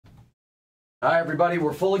All right, everybody,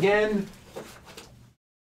 we're full again.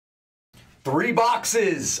 3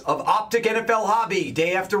 boxes of Optic NFL Hobby,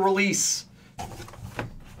 day after release.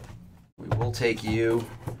 We will take you.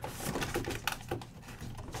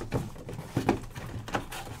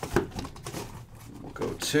 We'll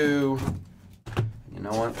go to, you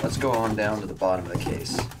know what, let's go on down to the bottom of the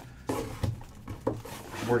case.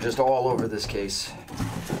 We're just all over this case.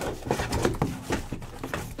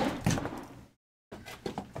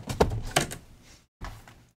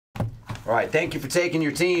 All right, thank you for taking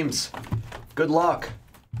your teams. Good luck.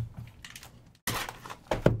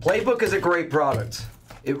 Playbook is a great product.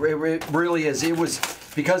 It really is. It was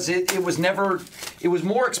because it was never, it was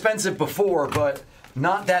more expensive before, but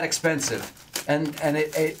not that expensive. And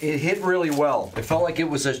it hit really well. It felt like it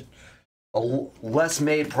was a less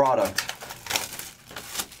made product.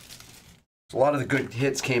 A lot of the good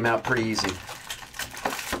hits came out pretty easy.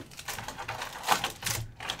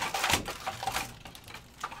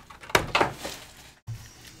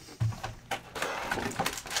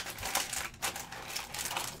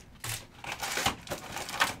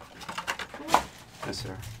 Yes,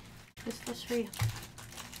 sir. This was for you.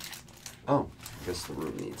 Oh, I guess the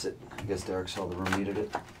room needs it. I guess Derek saw the room needed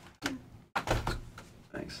it.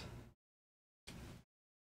 Thanks.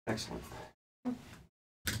 Excellent.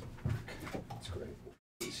 That's great.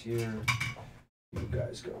 It's here. You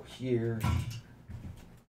guys go here.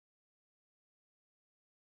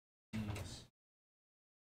 That's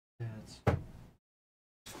fine.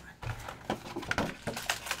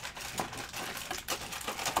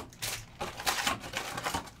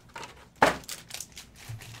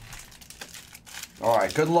 All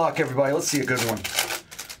right, good luck, everybody. Let's see a good one.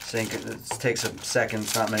 It takes a second.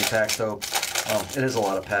 It's not many packs, though. Oh, it is a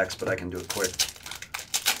lot of packs, but I can do it quick.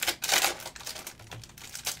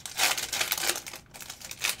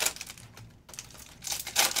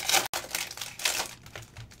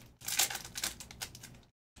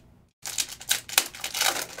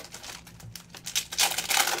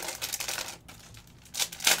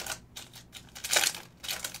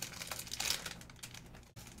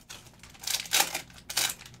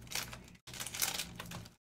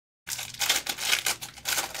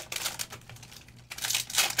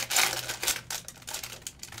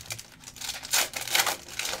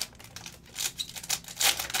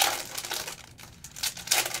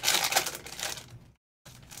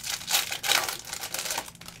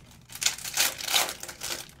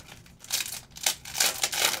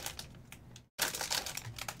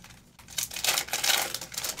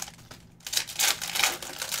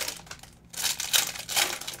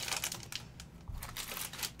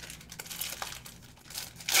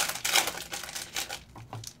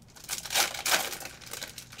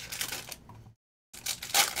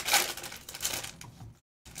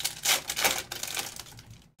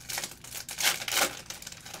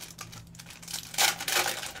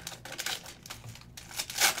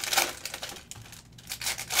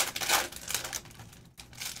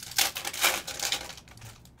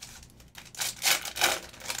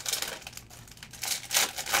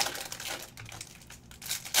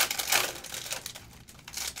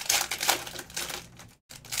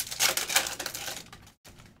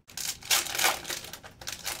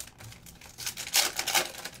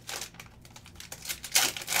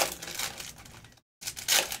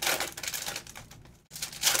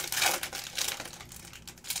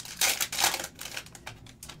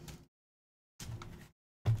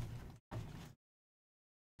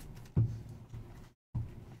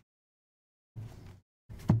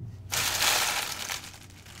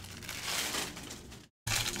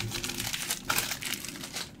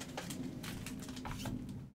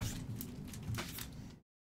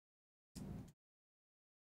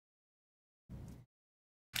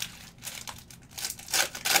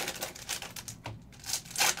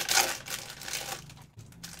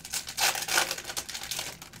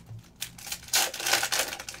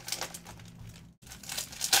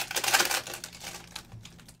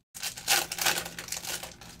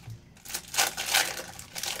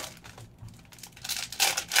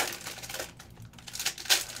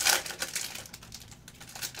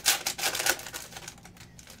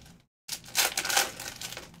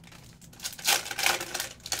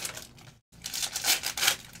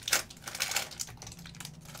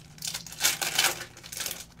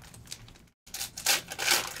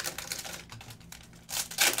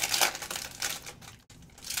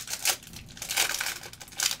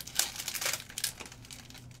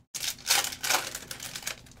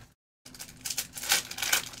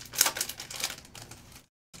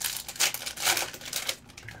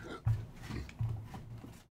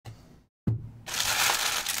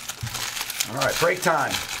 All right, break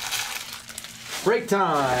time. Break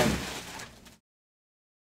time.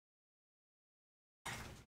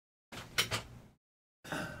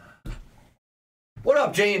 What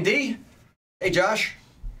up, J&D? Hey, Josh.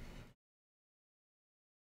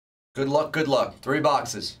 Good luck, good luck. 3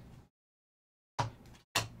 boxes.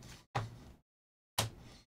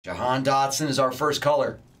 Jahan Dotson is our first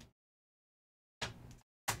color.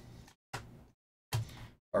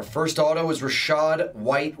 Our first auto is Rashad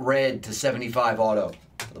White red to 75 auto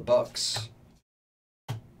for the Bucks.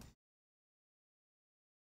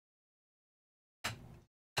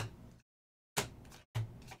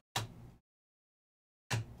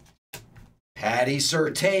 Patty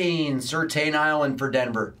Surtain Island for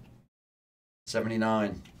Denver.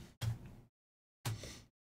 79.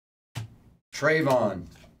 Trayvon.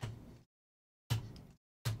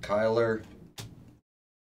 Kyler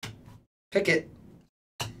Pickett.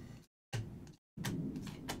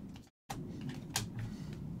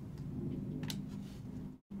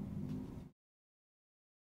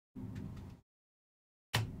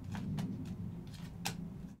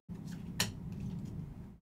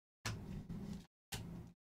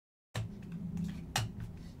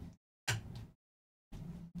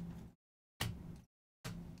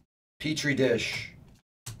 Petri dish.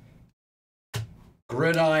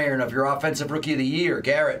 Gridiron of your offensive rookie of the year,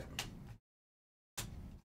 Garrett.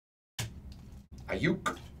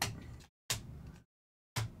 Ayuk.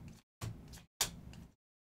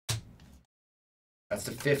 That's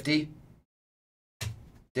the 50.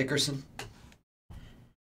 Dickerson.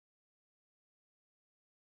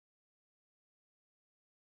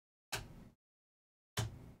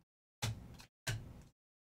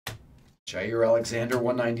 Jair Alexander,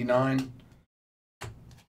 199.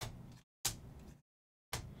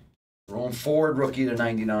 Rowan Ford, rookie to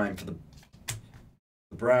 99 for the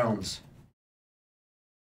Browns.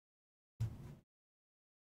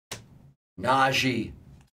 Najee.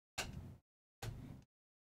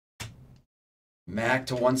 Mac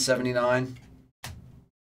to 179.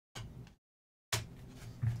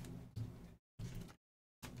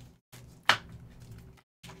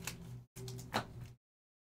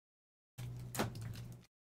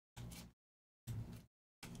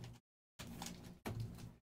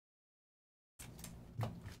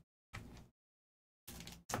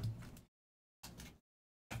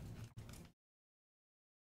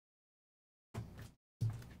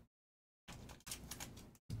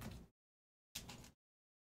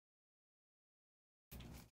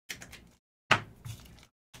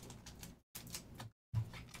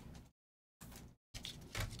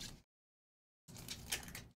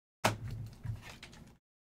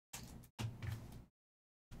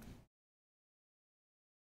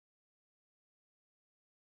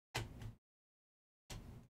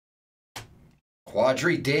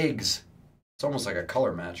 Quadri Diggs. It's almost like a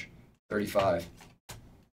color match. 35.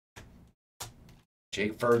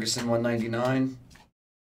 Jake Ferguson, 199.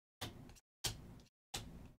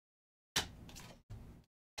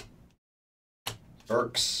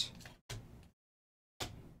 Burks.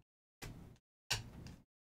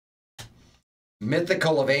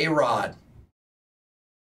 Mythical of A-Rod.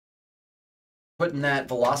 Putting that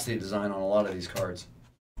velocity design on a lot of these cards.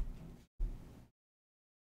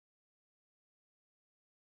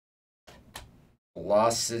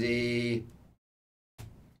 Velocity.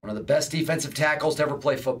 One of the best defensive tackles to ever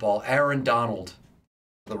play football. Aaron Donald.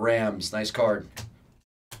 The Rams. Nice card.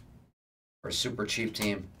 For a super cheap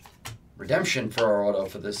team. Redemption for our auto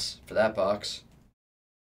for that box.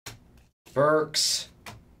 Burks.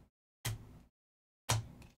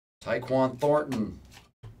 Tyquan Thornton.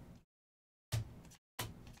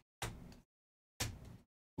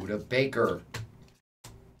 Buda Baker.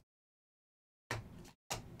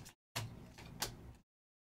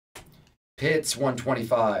 Pitts,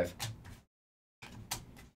 125.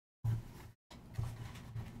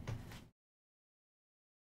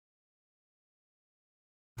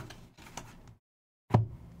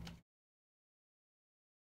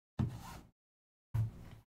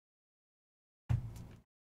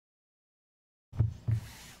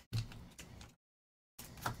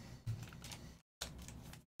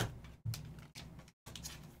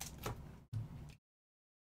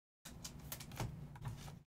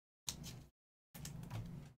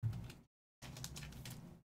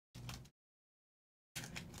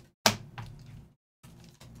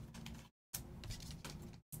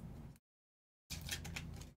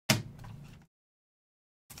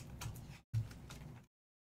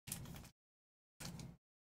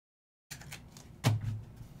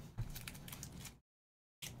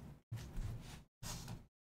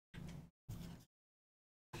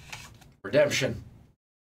 Redemption.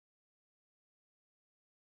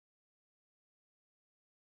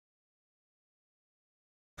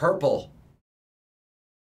 Purple.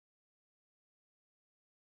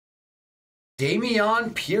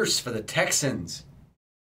 Dameon Pierce for the Texans.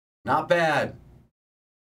 Not bad.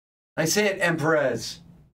 Nice hit, Emperez.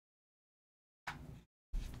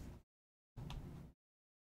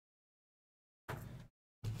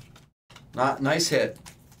 Nice hit.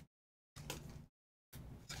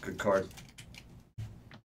 It's a good card.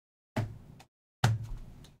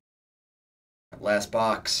 Last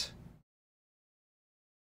box.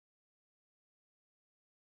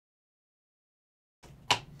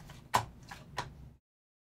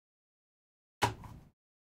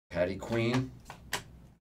 Patty Queen.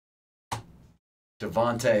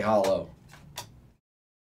 Devontae Hollow.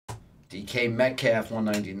 DK Metcalf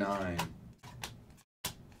 199.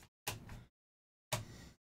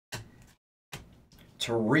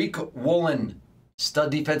 Tariq Woolen,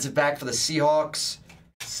 stud defensive back for the Seahawks,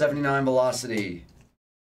 79 velocity.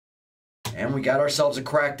 And we got ourselves a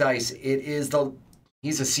cracked ice. He's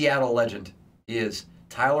a Seattle legend. He is.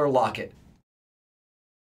 Tyler Lockett.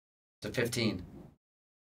 To 15.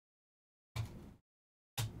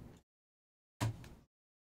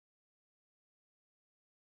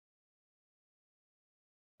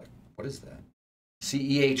 What is that?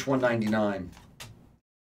 CEH 199.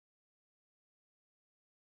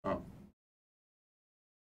 Oh.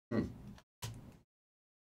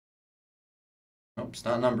 Nope, it's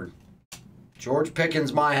not numbered. George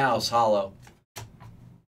Pickens, my house, hollow.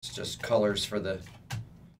 It's just colors for the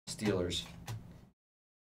Steelers.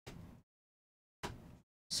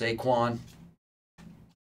 Saquon.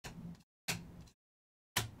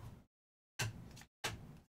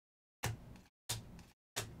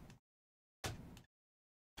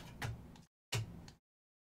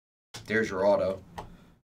 There's your auto.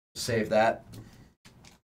 Save that.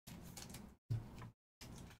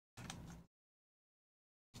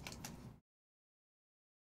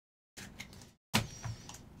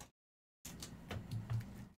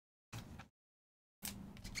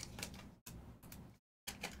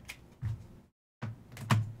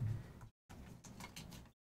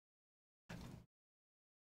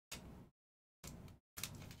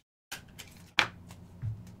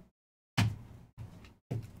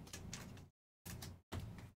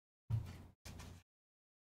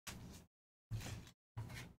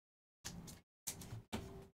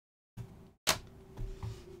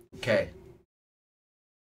 Okay.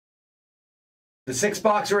 The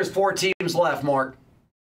 6-boxer has 4 teams left, Mark.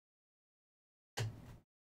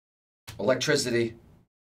 Electricity.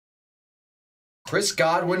 Chris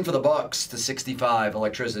Godwin for the Bucks to 65.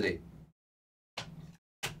 Electricity.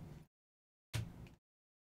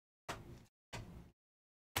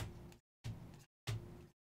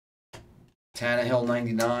 Tannehill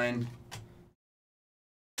 99.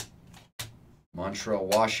 Montreal,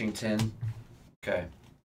 Washington. Okay.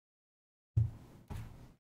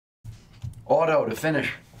 Auto to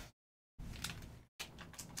finish.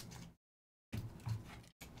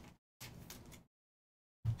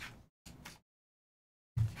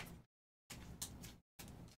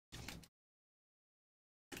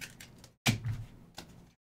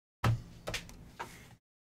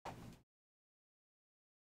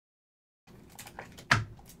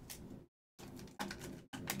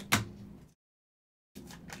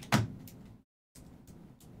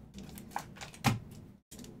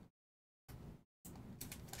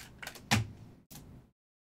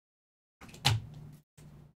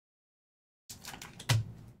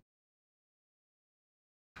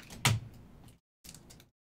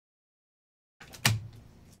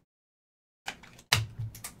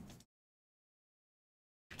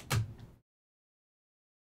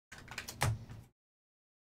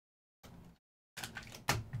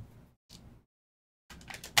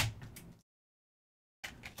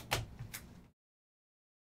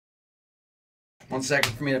 One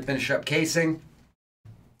second for me to finish up casing.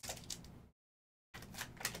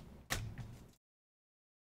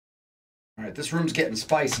 All right, this room's getting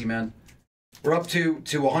spicy, man. We're up to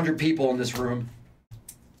 100 people in this room.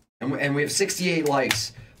 And we have 68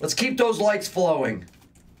 likes. Let's keep those likes flowing.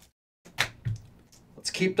 Let's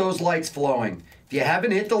keep those likes flowing. If you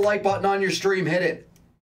haven't hit the like button on your stream, hit it.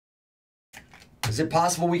 Is it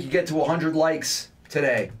possible we could get to 100 likes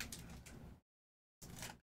today?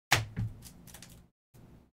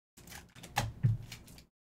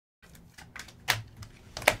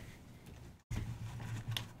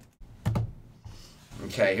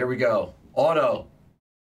 Okay, here we go. Auto.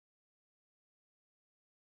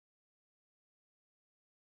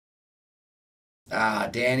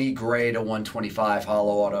 Danny Gray to 125,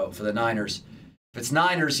 hollow auto for the Niners. If it's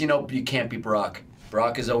Niners, you know you can't be Brock.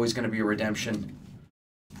 Brock is always going to be a redemption.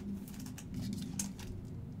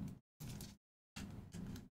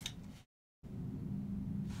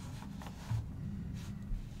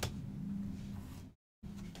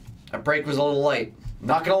 break was a little light. I'm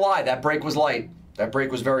not gonna lie, that break was light. That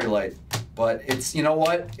break was very light. But it's, you know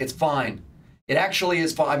what? It's fine. It actually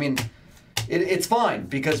is fine. I mean, it's fine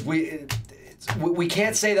because we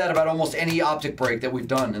can't say that about almost any optic break that we've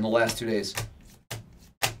done in the last 2 days.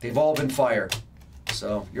 They've all been fire.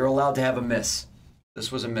 So you're allowed to have a miss.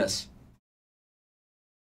 This was a miss.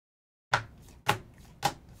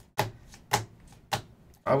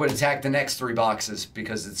 I would attack the next 3 boxes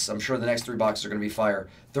because I'm sure the next 3 boxes are going to be fire.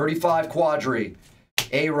 35 Quadri,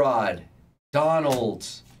 A-Rod, Donald,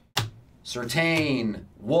 Surtain,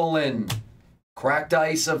 Woolen, Cracked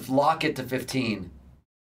Ice of Lockett to 15.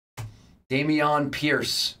 Damian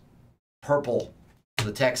Pierce, purple for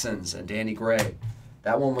the Texans, and Danny Gray.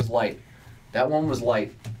 That one was light. That one was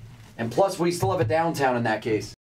light. And plus, we still have a downtown in that case.